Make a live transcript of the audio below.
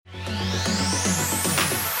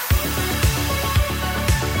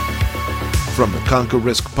From the Conquer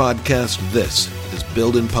Risk podcast, this is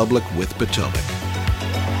Build in Public with Potomac.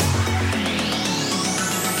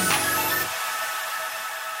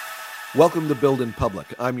 Welcome to Build in Public.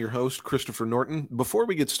 I'm your host, Christopher Norton. Before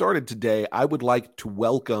we get started today, I would like to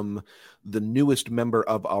welcome the newest member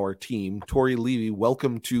of our team, Tori Levy.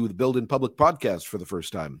 Welcome to the Build in Public podcast for the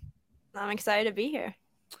first time. I'm excited to be here.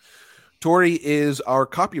 Tori is our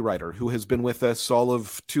copywriter who has been with us all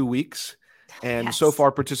of 2 weeks and so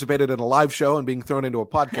far participated in a live show and being thrown into a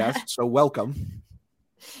podcast. So welcome.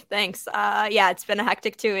 Thanks. It's been a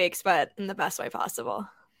hectic 2 weeks, but in the best way possible.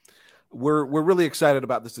 We're really excited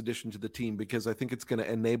about this addition to the team because I think it's going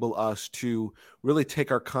to enable us to really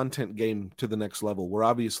take our content game to the next level. We're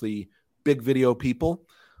obviously big video people,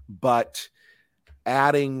 but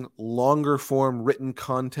adding longer form written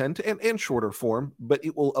content and shorter form, but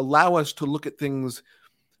it will allow us to look at things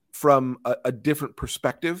from a different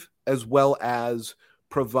perspective, as well as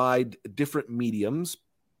provide different mediums.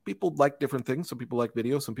 People like different things. Some people like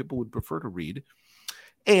video. Some people would prefer to read.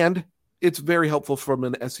 And it's very helpful from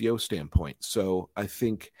an SEO standpoint. So I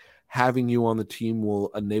think having you on the team will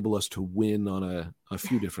enable us to win on a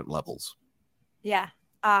few different levels. Yeah.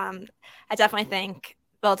 I definitely think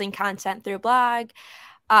building content through blog,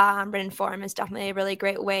 written form is definitely a really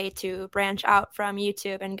great way to branch out from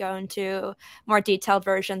YouTube and go into more detailed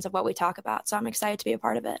versions of what we talk about. So I'm excited to be a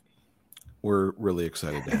part of it. We're really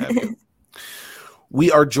excited to have you.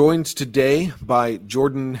 We are joined today by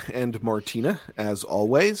Jordan and Martina, as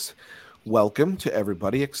always. Welcome to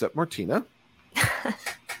everybody except Martina.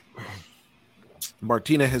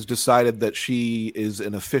 Martina has decided that she is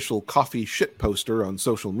an official coffee shit poster on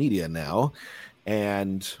social media now,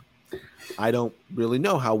 and I don't really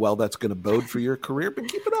know how well that's going to bode for your career, but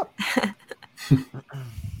keep it up.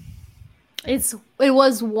 It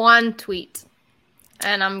was one tweet,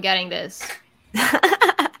 and I'm getting this.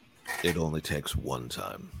 It only takes one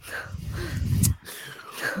time.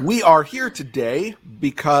 We are here today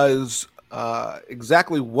because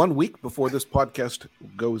exactly 1 week before this podcast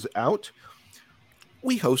goes out,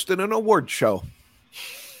 we hosted an award show,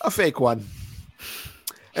 a fake one,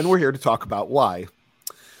 and we're here to talk about why.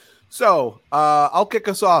 So I'll kick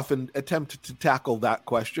us off and attempt to tackle that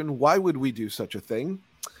question. Why would we do such a thing?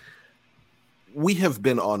 We have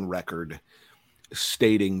been on record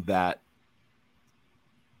stating that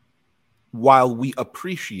while we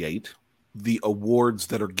appreciate the awards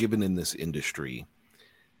that are given in this industry,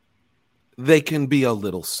 they can be a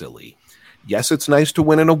little silly. Yes, it's nice to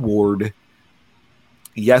win an award.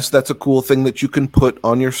 Yes, that's a cool thing that you can put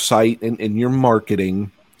on your site and in your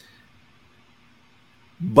marketing.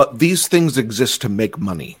 But these things exist to make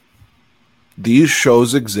money. These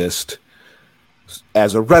shows exist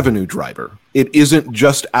as a revenue driver. It isn't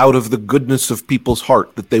just out of the goodness of people's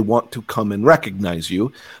heart that they want to come and recognize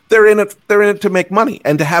you. They're in it to make money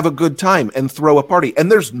and to have a good time and throw a party.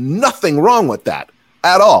 And there's nothing wrong with that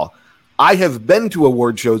at all. I have been to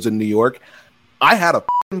award shows in New York. I had a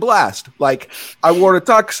blast. Like, I wore a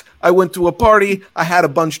tux. I went to a party. I had a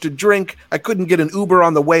bunch to drink. I couldn't get an Uber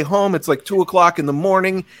on the way home. It's like 2:00 in the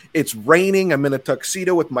morning. It's raining. I'm in a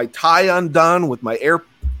tuxedo with my tie undone, with my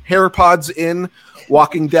AirPods in,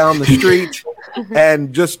 walking down the street,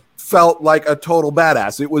 and just felt like a total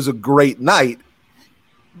badass. It was a great night,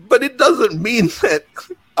 but it doesn't mean that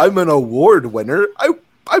I'm an award winner.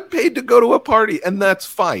 I paid to go to a party, and that's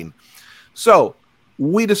fine. So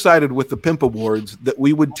we decided with the Pimp Awards that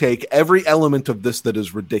we would take every element of this that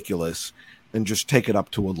is ridiculous and just take it up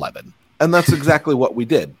to 11. And that's exactly what we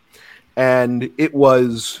did. And it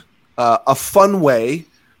was a fun way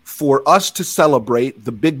for us to celebrate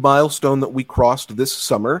the big milestone that we crossed this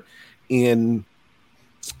summer in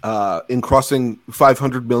crossing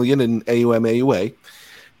 500 million in AUM AUA,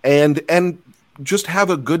 and just have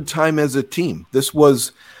a good time as a team. This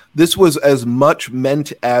was as much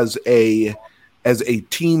meant as a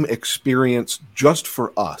team experience just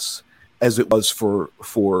for us as it was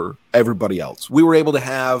for everybody else. We were able to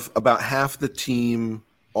have about half the team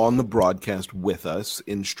on the broadcast with us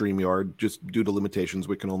in StreamYard. Just due to limitations,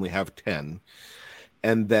 we can only have 10.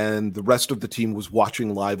 And then the rest of the team was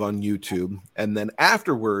watching live on YouTube. And then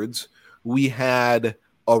afterwards, we had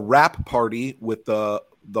a wrap party with the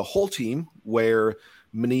whole team where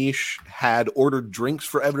Manish had ordered drinks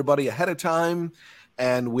for everybody ahead of time.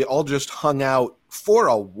 And we all just hung out for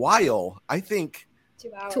a while. I think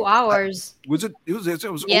 2 hours. 2 hours. It was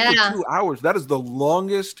over 2 hours. That is the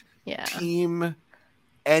longest team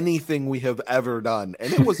anything we have ever done.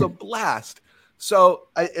 And it was a blast. So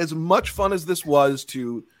as much fun as this was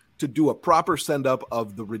to do a proper send-up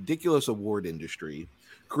of the ridiculous award industry,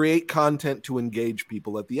 create content to engage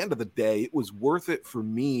people, at the end of the day, it was worth it for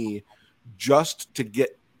me just to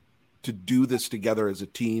get to do this together as a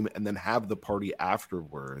team and then have the party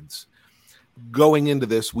afterwards. Going into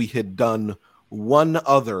this, we had done one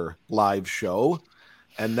other live show,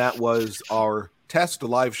 and that was our test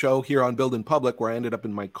live show here on Build in Public, where I ended up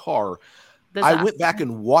in my car. I went back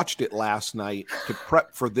and watched it last night to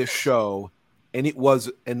prep for this show, and it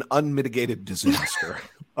was an unmitigated disaster.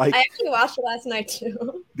 I actually watched it last night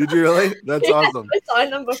too. Did you really? That's awesome. I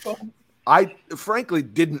saw it before. I frankly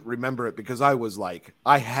didn't remember it because I was like,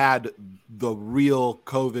 I had the real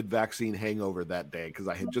COVID vaccine hangover that day because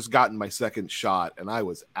I had just gotten my second shot and I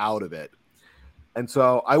was out of it. And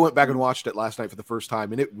so I went back and watched it last night for the first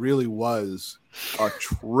time, and it really was a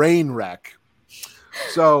train wreck.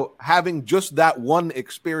 So having just that one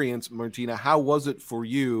experience, Martina, how was it for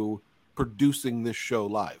you producing this show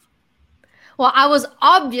live? Well, I was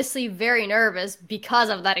obviously very nervous because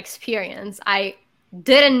of that experience. I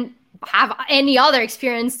didn't have any other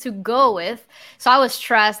experience to go with. So I was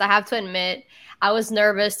stressed, I have to admit. I was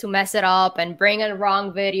nervous to mess it up and bring a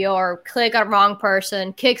wrong video or click a wrong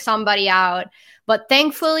person, kick somebody out. But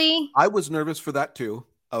thankfully... I was nervous for that too.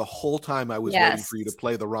 The whole time I was waiting for you to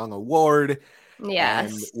play the wrong award.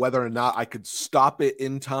 Yes. And whether or not I could stop it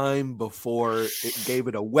in time before it gave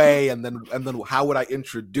it away. And then how would I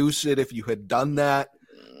introduce it if you had done that?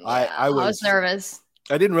 Yeah, I was nervous.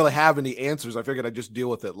 I didn't really have any answers. I figured I'd just deal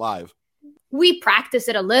with it live. We practiced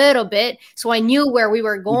it a little bit, so I knew where we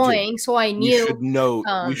were going. So I knew.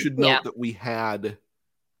 We should note that we had,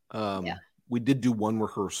 we did do one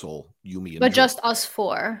rehearsal, Yumi, but just us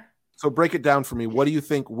four. So break it down for me. What do you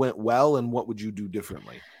think went well, and what would you do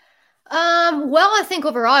differently? Well, I think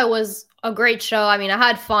overall it was a great show. I mean, I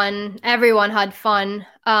had fun. Everyone had fun.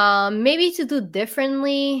 Maybe to do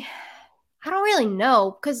differently, I don't really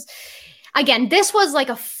know because. Again, this was like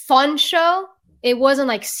a fun show. It wasn't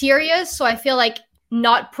like serious. So I feel like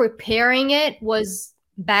not preparing it was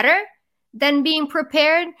better than being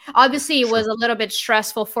prepared. Obviously, it was a little bit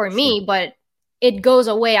stressful for me, but it goes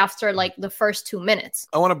away after like the first 2 minutes.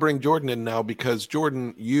 I want to bring Jordan in now because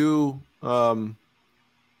Jordan, you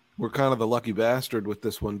were kind of the lucky bastard with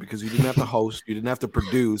this one because you didn't have to host. You didn't have to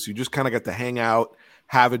produce. You just kind of got to hang out,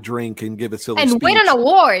 have a drink, and give a silly speech. Win an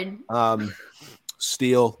award.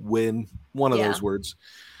 Steal, win, one of those words.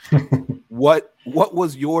 What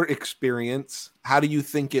was your experience? How do you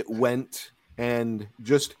think it went? And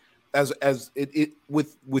just as it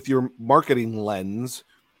with your marketing lens,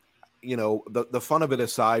 you know, the fun of it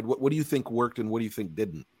aside, what do you think worked and what do you think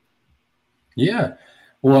didn't? Yeah.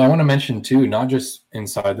 Well, I want to mention too, not just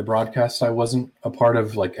inside the broadcast, I wasn't a part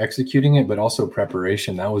of like executing it, but also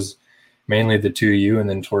preparation. That was mainly the two of you, and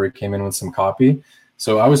then Tori came in with some copy.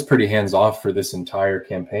 So I was pretty hands off for this entire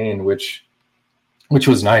campaign, which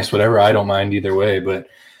was nice, whatever. I don't mind either way. But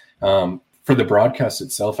for the broadcast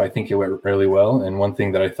itself, I think it went really well. And one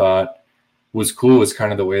thing that I thought was cool was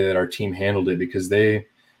kind of the way that our team handled it, because they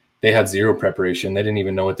had zero preparation. They didn't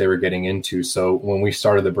even know what they were getting into. So when we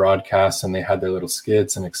started the broadcast and they had their little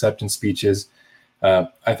skits and acceptance speeches,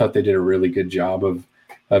 I thought they did a really good job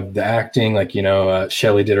of the acting. Like, you know,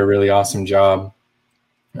 Shelly did a really awesome job.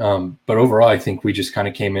 But overall, I think we just kind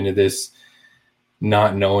of came into this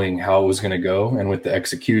not knowing how it was going to go. And with the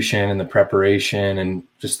execution and the preparation and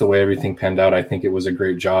just the way everything panned out, I think it was a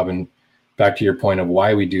great job. And back to your point of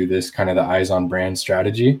why we do this, kind of the eyes on brand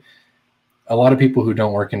strategy. A lot of people who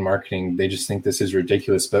don't work in marketing, they just think this is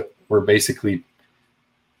ridiculous, but we're basically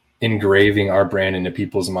engraving our brand into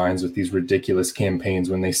people's minds with these ridiculous campaigns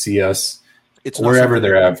when they see us wherever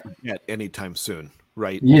they're at anytime soon.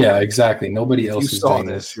 Right. Yeah, exactly. Nobody else is doing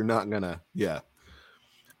this. You're not gonna. Yeah.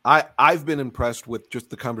 I've been impressed with just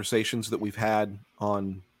the conversations that we've had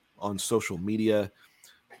on social media,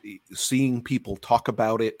 seeing people talk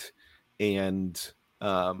about it, and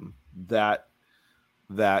that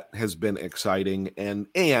has been exciting, and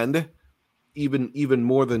even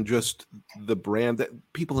more than just the brand, that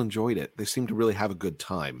people enjoyed it. They seem to really have a good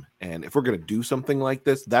time. And if we're going to do something like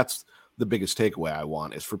this, that's the biggest takeaway I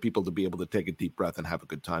want, is for people to be able to take a deep breath and have a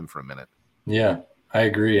good time for a minute. Yeah, I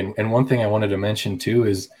agree. And one thing I wanted to mention too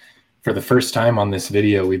is, for the first time on this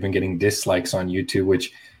video, we've been getting dislikes on YouTube,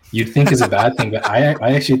 which you'd think is a bad thing, but I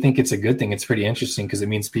actually think it's a good thing. It's pretty interesting because it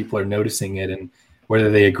means people are noticing it, and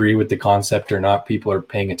whether they agree with the concept or not, people are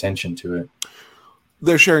paying attention to it.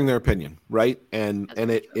 They're sharing their opinion, right? And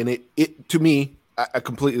it to me, I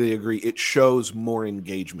completely agree. It shows more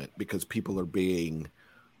engagement because people are being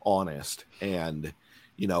honest. And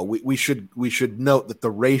you know, we should note that the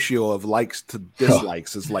ratio of likes to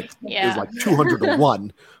dislikes is like 200 to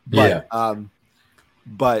 1. But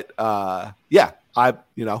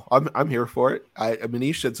I'm here for it.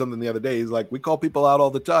 Manish said something the other day. He's like, we call people out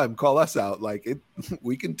all the time. Call us out. Like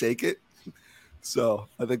we can take it. So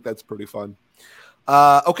I think that's pretty fun.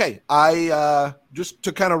 Okay. I just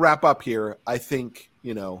to kind of wrap up here, I think,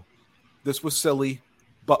 this was silly,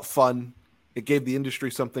 but fun. It gave the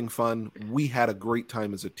industry something fun. We had a great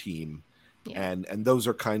time as a team. Yeah. And those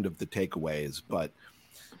are kind of the takeaways. But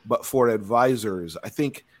for advisors, I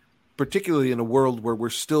think particularly in a world where we're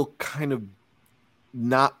still kind of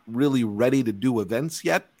not really ready to do events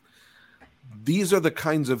yet, these are the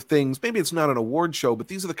kinds of things, maybe it's not an award show, but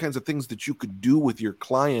these are the kinds of things that you could do with your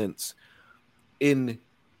clients in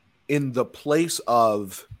the place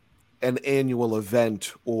of an annual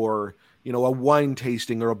event or, a wine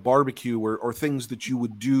tasting or a barbecue or things that you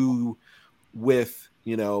would do with,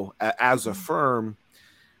 as a firm,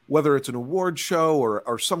 whether it's an award show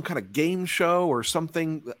or some kind of game show or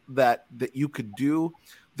something that you could do.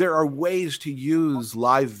 There are ways to use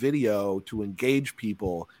live video to engage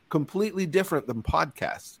people completely different than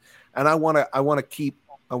podcasts. And I want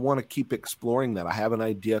to keep exploring that. I have an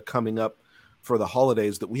idea coming up for the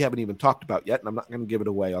holidays that we haven't even talked about yet, and I'm not going to give it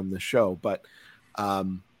away on this show, but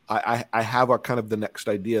I have a kind of the next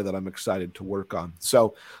idea that I'm excited to work on.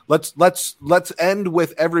 So let's end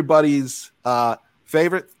with everybody's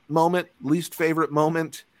favorite moment, least favorite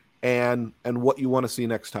moment, and what you want to see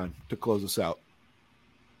next time to close us out.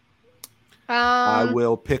 I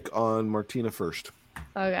will pick on Martina first.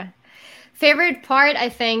 Okay. Favorite part, I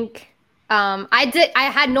think,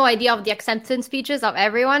 I had no idea of the acceptance speeches of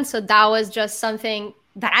everyone, so that was just something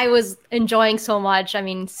that I was enjoying so much. I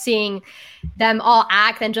mean, seeing them all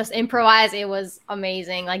act and just improvise, it was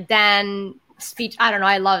amazing. Like Dan speech, I don't know,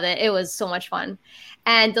 I loved it. It was so much fun.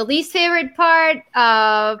 And the least favorite part,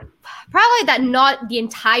 probably that not the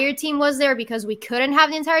entire team was there because we couldn't have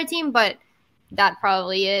the entire team, but that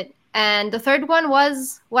probably it. And the third one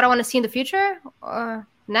was what I want to see in the future or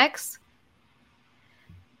next.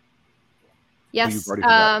 Yes.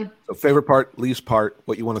 So favorite part, least part,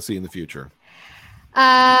 what you want to see in the future.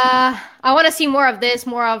 I want to see more of this,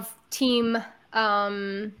 more of team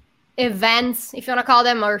events, if you want to call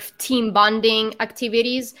them, or team bonding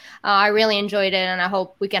activities. I really enjoyed it, and I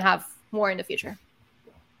hope we can have more in the future.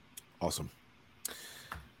 Awesome.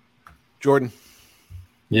 Jordan.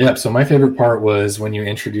 Yeah, so my favorite part was when you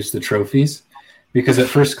introduced the trophies, because at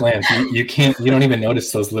first glance, you don't even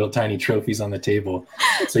notice those little tiny trophies on the table.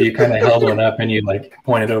 So you kind of held one up and you like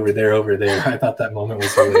pointed over there. I thought that moment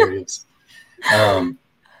was hilarious.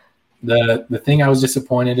 The thing I was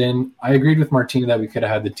disappointed in, I agreed with Martina that we could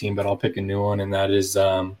have had the team, but I'll pick a new one. And that is,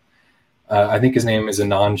 I think his name is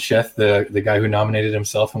Anand Sheth, the guy who nominated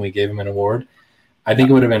himself and we gave him an award. I think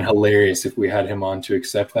it would have been hilarious if we had him on to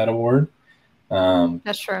accept that award.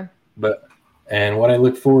 That's true. And what I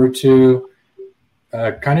look forward to,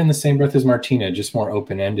 kind of in the same breath as Martina, just more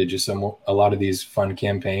open-ended, just a lot of these fun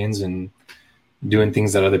campaigns and doing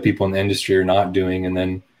things that other people in the industry are not doing, and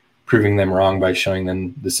then proving them wrong by showing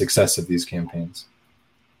them the success of these campaigns.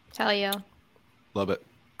 Tell you. Love it.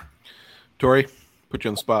 Tori, put you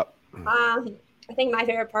on the spot. I think my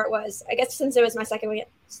favorite part was, I guess since it was my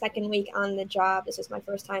second week on the job, this was my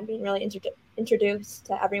first time being really introduced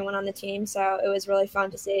to everyone on the team. So it was really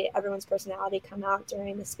fun to see everyone's personality come out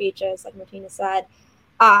during the speeches, like Martina said,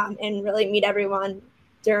 and really meet everyone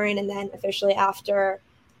during and then officially after.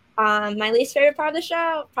 My least favorite part of the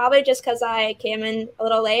show, probably just because I came in a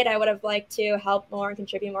little late. I would have liked to help more and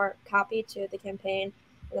contribute more copy to the campaign,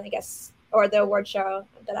 and I guess, or the award show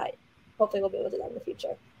that I hopefully will be able to do that in the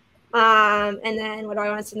future. And then what do I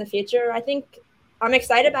want to see in the future? I think I'm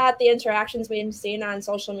excited about the interactions we've seen on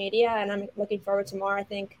social media, and I'm looking forward to more. I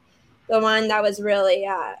think the one that was really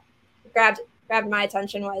grabbed my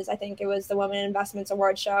attention was, I think it was the Women in Investments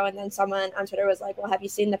Award show, and then someone on Twitter was like, well, have you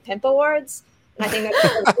seen the Pimp Awards? And I think that's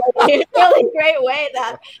a really great way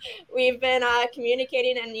that we've been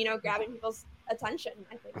communicating and, grabbing people's attention.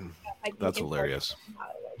 I think that's hilarious.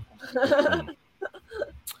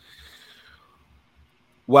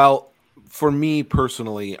 Well, for me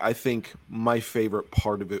personally, I think my favorite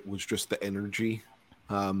part of it was just the energy.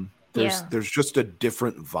 There's just a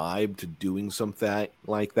different vibe to doing something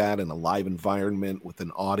like that in a live environment with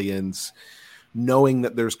an audience, knowing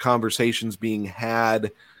that there's conversations being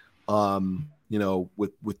had,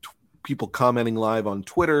 with people commenting live on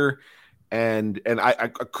Twitter, and I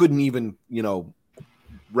couldn't even,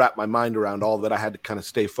 wrap my mind around all that. I had to kind of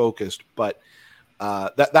stay focused, but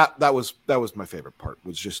that was my favorite part,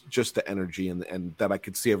 was just the energy and that I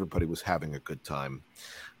could see everybody was having a good time.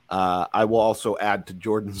 I will also add to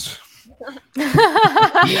Jordan's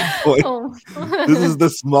point. This is the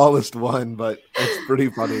smallest one, but it's pretty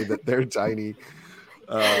funny that they're tiny.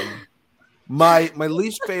 My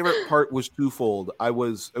least favorite part was twofold. I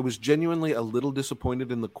was genuinely a little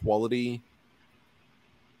disappointed in the quality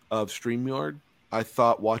of StreamYard. I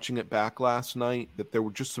thought watching it back last night that there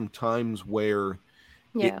were just some times where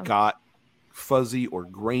it got fuzzy or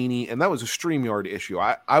grainy, and that was a StreamYard issue.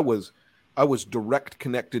 I was direct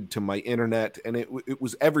connected to my internet, and it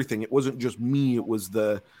was everything. It wasn't just me. It was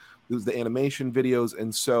the animation videos,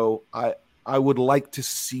 and so I would like to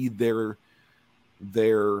see their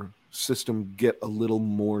system get a little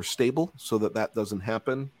more stable so that doesn't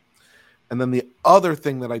happen. And then the other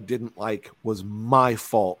thing that I didn't like was my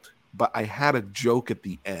fault, but I had a joke at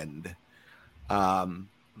the end.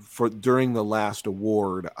 During the last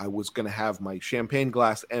award, I was going to have my champagne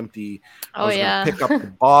glass empty. I was going to pick up the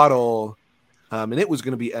bottle, and it was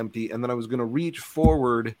going to be empty. And then I was going to reach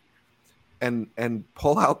forward and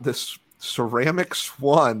pull out this ceramic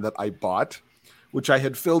swan that I bought, which I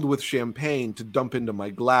had filled with champagne to dump into my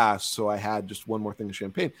glass. So I had just one more thing of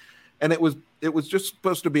champagne. And it was just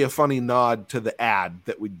supposed to be a funny nod to the ad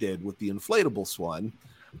that we did with the inflatable swan.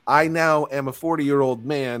 I now am a 40-year-old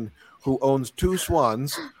man who owns two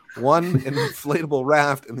swans, one an inflatable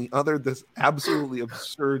raft and the other this absolutely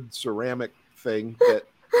absurd ceramic thing that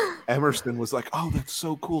Emerson was like, "Oh, that's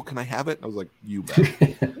so cool. Can I have it?" I was like, "You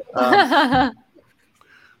bet."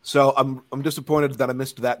 So I'm disappointed that I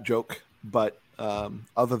missed that joke, but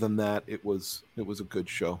other than that, it was a good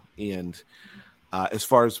show. And as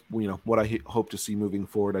far as what I hope to see moving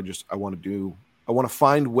forward, I want to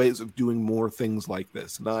find ways of doing more things like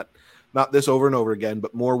this. Not this over and over again,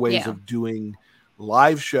 but more ways of doing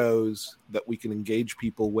live shows that we can engage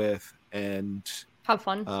people with and have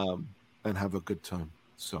fun and have a good time.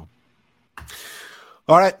 So,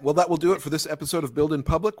 all right. Well, that will do it for this episode of Build in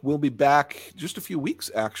Public. We'll be back just a few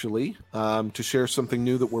weeks, actually, to share something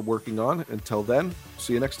new that we're working on. Until then,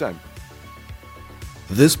 see you next time.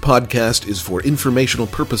 This podcast is for informational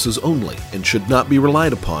purposes only and should not be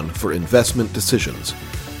relied upon for investment decisions.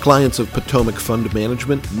 Clients of Potomac Fund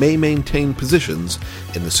Management may maintain positions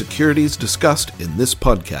in the securities discussed in this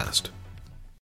podcast.